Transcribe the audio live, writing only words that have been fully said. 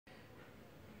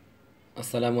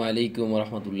Assalamu alaikum wa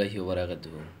rahmatullahi wa barakatuh.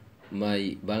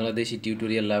 My Bangladeshi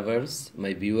tutorial lovers,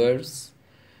 my viewers,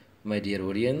 my dear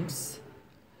audience,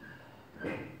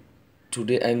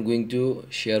 today I am going to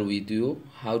share with you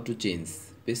how to change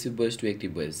passive voice to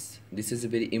active voice. This is a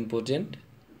very important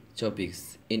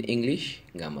topics in English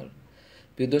grammar.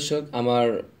 প্রিয় দর্শক, আমার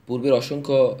পূর্বের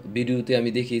অসংখ্য ভিডিওতে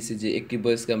আমি দেখিয়েছি যে active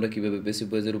ভয়েসকে আমরা কীভাবে প্যাসিভ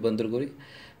ভয়েসে রূপান্তর করি।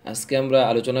 আজকে আমরা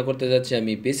আলোচনা করতে যাচ্ছি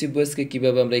আমি প্যাসিভ ভয়েসকে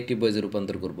কীভাবে আমরা অ্যাক্টিভ ভয়েসে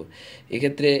রূপান্তর করব।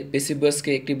 এক্ষেত্রে প্যাসিভ ভয়েসকে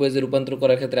অ্যাক্টিভ ভয়েসে রূপান্তর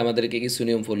করার ক্ষেত্রে আমাদেরকে কিছু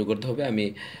নিয়ম ফলো করতে হবে। আমি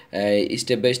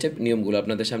স্টেপ বাই স্টেপ নিয়মগুলো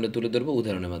আপনাদের সামনে তুলে ধরবো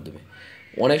উদাহরণের মাধ্যমে।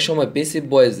 অনেক সময় প্যাসিভ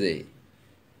ভয়েসে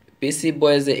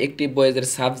অ্যাক্টিভ ভয়েসের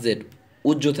সাবজেক্ট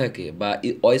উজ্জ্ব থাকে বা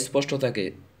অস্পষ্ট থাকে,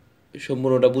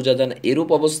 সম্পূর্ণটা বোঝা যায় না। এরূপ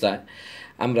অবস্থায়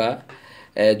আমরা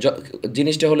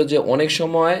জিনিসটা হলো যে অনেক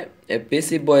সময়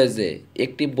প্যাসিভ ভয়েসে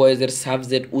অ্যাক্টিভ ভয়েসের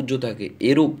সাবজেক্ট উজ্জ্ব থাকে।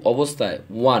 এরূপ অবস্থায়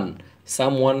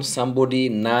someone, somebody,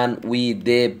 naan, we,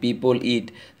 they, people, it,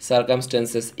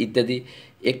 circumstances ইত্যাদি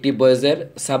অ্যাক্টিভ ভয়েসের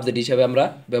সাবজেক্ট হিসাবে আমরা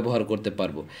ব্যবহার করতে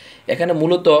পারবো। এখানে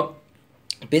মূলত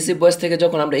প্যাসিভ ভয়েস থেকে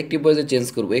যখন আমরা অ্যাক্টিভ ভয়েসে চেঞ্জ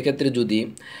করবো, এক্ষেত্রে যদি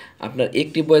আপনার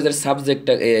অ্যাক্টিভ ভয়েসের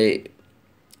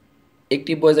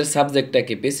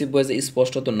সাবজেক্টটাকে প্যাসিভ ভয়েসে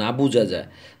স্পষ্টত না বোঝা যায়,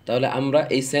 তাহলে আমরা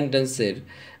এই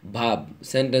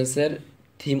সেন্টেন্সের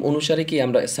থিম অনুসারে কি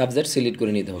আমরা সাবজেক্ট সিলেক্ট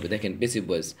করে নিতে হবে। দেখেন প্যাসিভ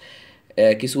ভয়েস,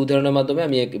 কিছু উদাহরণের মাধ্যমে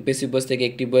আমি প্যাসিভ ভয়েস থেকে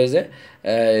অ্যাক্টিভ ভয়েসে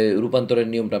রূপান্তরের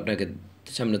নিয়মটা আপনাকে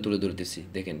সামনে তুলে ধরতেছি।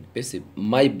 দেখেন passive,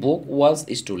 my book was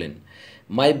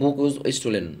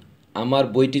stolen, আমার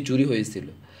বইটি চুরি হয়েছিল।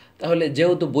 তাহলে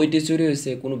যেহেতু বইটি চুরি হয়েছে,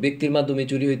 কোনো ব্যক্তির মাধ্যমে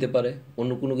চুরি হইতে পারে,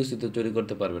 অন্য কোনো কিছু তো চুরি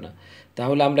করতে পারবে না।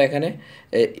 তাহলে আমরা এখানে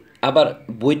আবার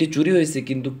বইটি চুরি হয়েছে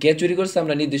কিন্তু কে চুরি করছে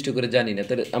আমরা নির্দিষ্ট করে জানি না,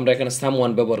 তাহলে আমরা এখানে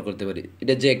সামওয়ান ব্যবহার করতে পারি,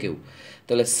 এটা যে কেউ।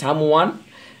 তাহলে সামওয়ান,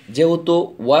 যেহেতু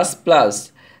ওয়াজ প্লাস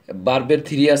বার্বের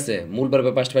থ্রি আছে, মূল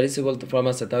বার্বের পাস্ট পার্টিসিপল ফর্ম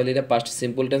আছে, তাহলে এটা পাস্ট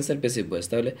সিম্পল টেন্সের প্যাসিভ ভয়েস।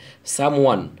 তাহলে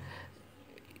সামওয়ান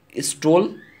স্টোল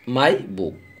মাই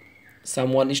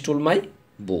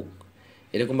বুক,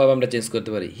 এরকমভাবে আমরা চেঞ্জ করতে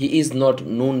পারি। He is not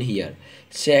known here,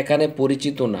 সে এখানে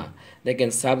পরিচিত না। দেখেন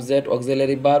সাবজেক্ট,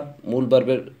 অক্সিলারি ভার্ব, মূল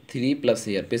ভার্বের three plus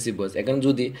here, passive voice. এখানে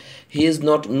যদি he is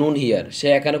not known here, সে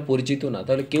এখানে পরিচিত না,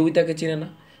 তাহলে কেউই তাকে চিনে না,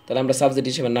 তাহলে আমরা সাবজেক্ট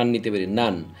হিসেবে নান নিতে পারি,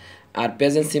 নান। আর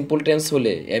প্রেজেন্ট সিম্পল টেন্স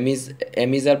হলে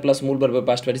এমিজার প্লাস মূল ভার্বের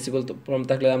পাস্ট পার্টিসিপল ফর্ম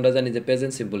থাকলে আমরা জানি যে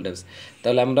প্রেজেন্ট সিম্পল টেন্স,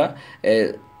 তাহলে আমরা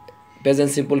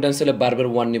প্রেজেন্ট সিম্পল টেন্স হলে বার্বের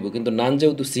ওয়ান নিব, কিন্তু নান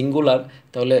যেহেতু সিঙ্গুলার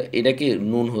তাহলে এটা কি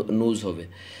নুজ হবে।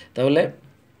 তাহলে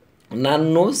নান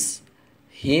নোজ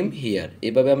হিম হিয়ার,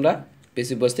 এভাবে আমরা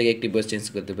প্যাসিভ ভয়েস থেকে অ্যাক্টিভ ভয়েস চেঞ্জ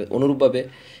করতে পারি। অনুরূপভাবে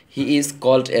he is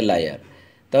called a liar,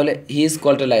 তাহলে he is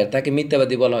called a liar, তাকে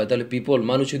মিথ্যাবাদী বলা হয়। তাহলে পিপল,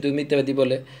 মানুষ হয়তো মিথ্যাবাদী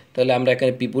বলে, তাহলে আমরা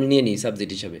এখানে পিপল নিয়ে নিই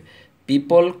সাবজেক্ট হিসাবে,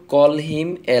 people call him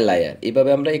a liar. এইভাবে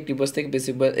আমরা অ্যাক্টিভ ভয়েস থেকে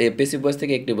প্যাসিভ ভয়েস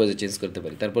থেকে অ্যাক্টিভ ভয়েসে চেঞ্জ করতে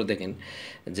পারি। তারপর দেখেন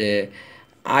যে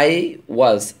I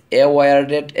was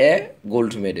awarded a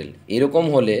gold medal, এরকম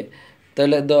হলে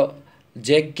তাহলে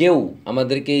যে কেউ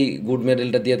আমাদেরকে এই গোল্ড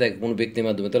মেডেলটা দিয়ে থাকে কোনো ব্যক্তির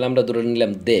মাধ্যমে, তাহলে আমরা ধরে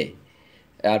নিলাম দে,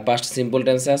 আর পাস্ট সিম্পল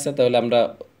টেন্সে আছে, তাহলে আমরা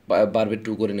বারবে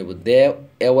টু করে নেব। দে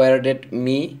অ্যাওয়ার্ডেড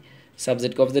মি,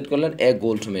 সাবজেক্ট অবজেক্ট করলেন এ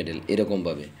গোল্ড মেডেল,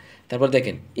 এরকমভাবে। তারপর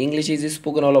দেখেন English is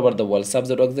spoken all over the world,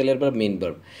 subject auxiliary verb main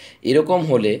verb. এরকম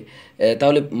হলে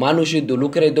তাহলে মানুষই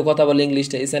লোকেরাই তো কথা বলে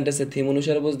ইংলিশটা, এই সেন্টেন্সের থিম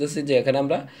অনুসারে বুঝতেছি যে এখানে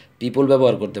আমরা পিপল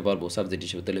ব্যবহার করতে পারবো সাবজেক্ট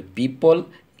হিসেবে। তাহলে পিপল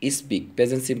স্পিক,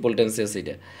 প্রেজেন্ট সিম্পল টেন্সে আছে,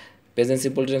 এটা প্রেজেন্ট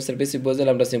সিম্পল টেন্সের প্যাসিভ ভয়েস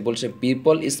আমরা simple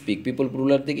people speak, people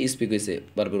plural থেকে স্পিক হয়েছে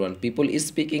ভার্বের one, people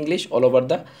speak English all over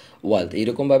the world.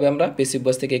 এইরকমভাবে আমরা প্যাসিভ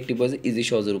ভয়েস থেকে অ্যাক্টিভ ভয়েসে ইজি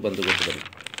সহজে রূপান্তর করতে পারি।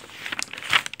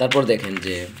 তারপর দেখেন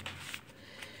যে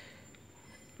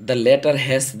the letter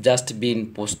has just bin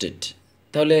posted,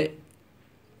 তাহলে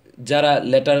যারা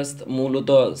লেটার মূলত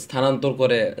স্থানান্তর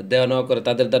করে দেওয়া নেওয়া করে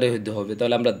তাদের দ্বারাই হইতে হবে,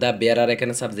 তাহলে আমরা দ্য বেয়ারার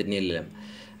এখানে সাবজেক্ট নিয়ে নিলাম।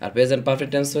 আর প্রেজেন্ট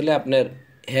পারফেক্ট টেন্স হলে আপনার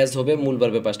হ্যাজ হবে মূল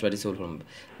ভার্বে past participle form.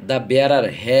 The bearer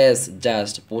has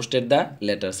just posted the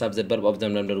letter, subject verb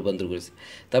object আমরা রূপান্তর করেছি।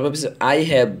 তারপর I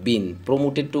have been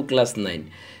promoted two class 9,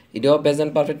 এটাও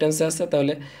প্রেজেন্ট পারফেক্ট টেন্সে আছে,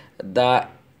 তাহলে দ্য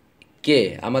কে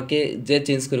আমাকে যে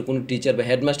চেঞ্জ করে কোনো টিচার বা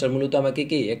হেডমাস্টার মূলত আমাকে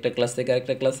কি একটা ক্লাস থেকে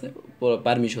আরেকটা ক্লাসে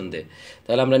পারমিশন দেয়,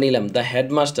 তাহলে আমরা নিলাম the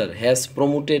headmaster has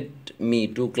promoted me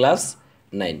two class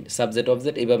 9, subject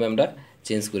object, এইভাবে আমরা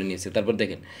চেঞ্জ করে নিয়েছি। তারপর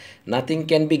দেখেন nothing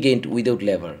can be gained without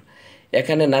labour,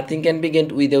 এখানে nothing can be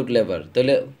gained without labour,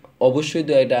 তাহলে অবশ্যই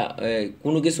তো এটা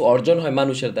কোনো কিছু অর্জন হয়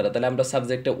মানুষের দ্বারা, তাহলে আমরা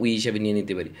সাবজেক্টটা উই হিসেবে নিয়ে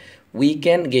নিতে পারি। We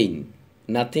can gain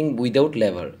nothing without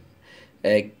labour.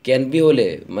 Can be হলে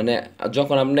মানে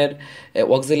যখন আপনার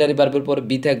অক্সিলারি ভার্বের পরে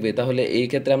বি থাকবে, তাহলে এই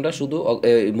ক্ষেত্রে আমরা শুধু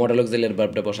মডেল অক্সিলারি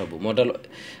ভার্বটা বসাবো।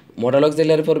 মডেল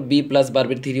অক্সিলারি পর বি প্লাস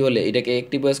ভার্বের থ্রি হলে এটাকে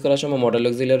অ্যাক্টিভ ভয়েস করার সময় মডেল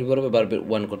অক্সিলারি পর ভার্বের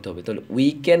ওয়ান করতে হবে। তাহলে we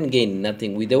can gain nothing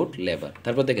without labour.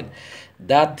 তারপর দেখেন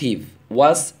দ্য থিফ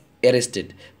ওয়াজ অ্যারেস্টেড।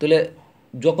 তাহলে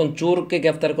যখন চোরকে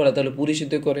গ্রেফতার করে তাহলে পুলিশই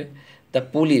তো করে। The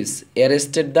police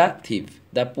arrested the thief,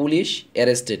 the police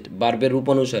arrested বার্বের রূপ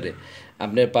অনুসারে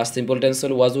আপনার পাস্ট সিম্পল টেন্স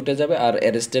হলে ওয়াজ উঠে যাবে, আর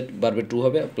অ্যারেস্টেড বার্বের টু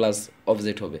হবে প্লাস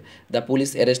অবজেক্ট হবে। The police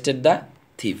arrested the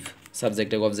thief,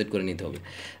 সাবজেক্টটাকে object করে নিতে হবে।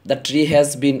 The tree has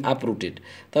been uprooted,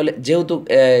 তাহলে যেহেতু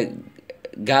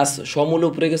গাছ সমূলে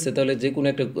উপরে গেছে তাহলে যে কোনো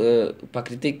একটা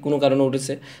প্রাকৃতিক কোনো কারণে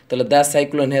উঠেছে, তাহলে the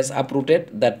cyclone has uprooted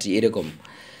the tree, এরকম।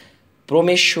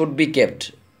 প্রমিস শুড বি কেপ্ট,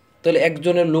 তাহলে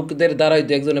একজনের লোকদের দ্বারাই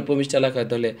তো একজনের প্রমিসটা লেখা হয়,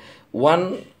 তাহলে ওয়ান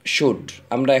শুড,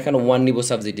 আমরা এখানে ওয়ান নিব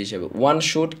সাবজেক্ট হিসেবে, one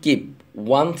should keep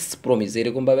once promise,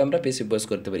 এরকমভাবে আমরা পেসিভ ভয়েস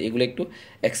করতে পারি। এগুলো একটু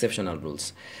exceptional rules.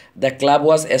 The club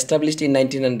was established in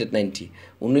 1990,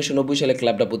 1990 সালে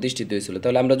ক্লাবটা প্রতিষ্ঠিত হয়েছিল।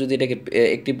 তাহলে আমরা যদি এটাকে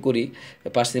অ্যাক্টিভ করি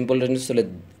পাস্ট সিম্পল টেন্স হলে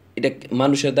এটা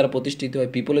মানুষের দ্বারা প্রতিষ্ঠিত হয়,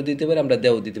 পিপলও দিতে পারে, আমরা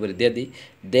দেও দিতে পারি, দিয়ে দিই।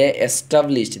 দে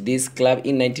established this club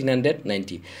in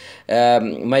 1990।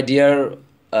 My dear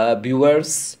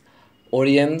viewers,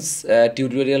 audience,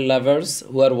 tutorial lovers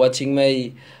who are watching my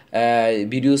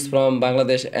videos from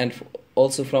Bangladesh and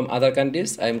also from other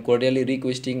countries, I am cordially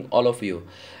requesting all of you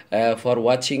for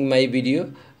watching my video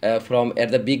from at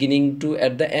the beginning to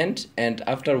at the end. And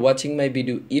after watching my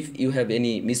video, if you have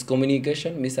any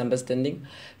miscommunication, misunderstanding,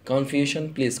 confusion,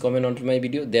 please comment onto my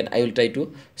video, then I will try to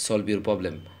solve your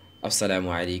problem. Assalamu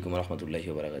alaikum warahmatullahi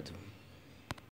wabarakatuh.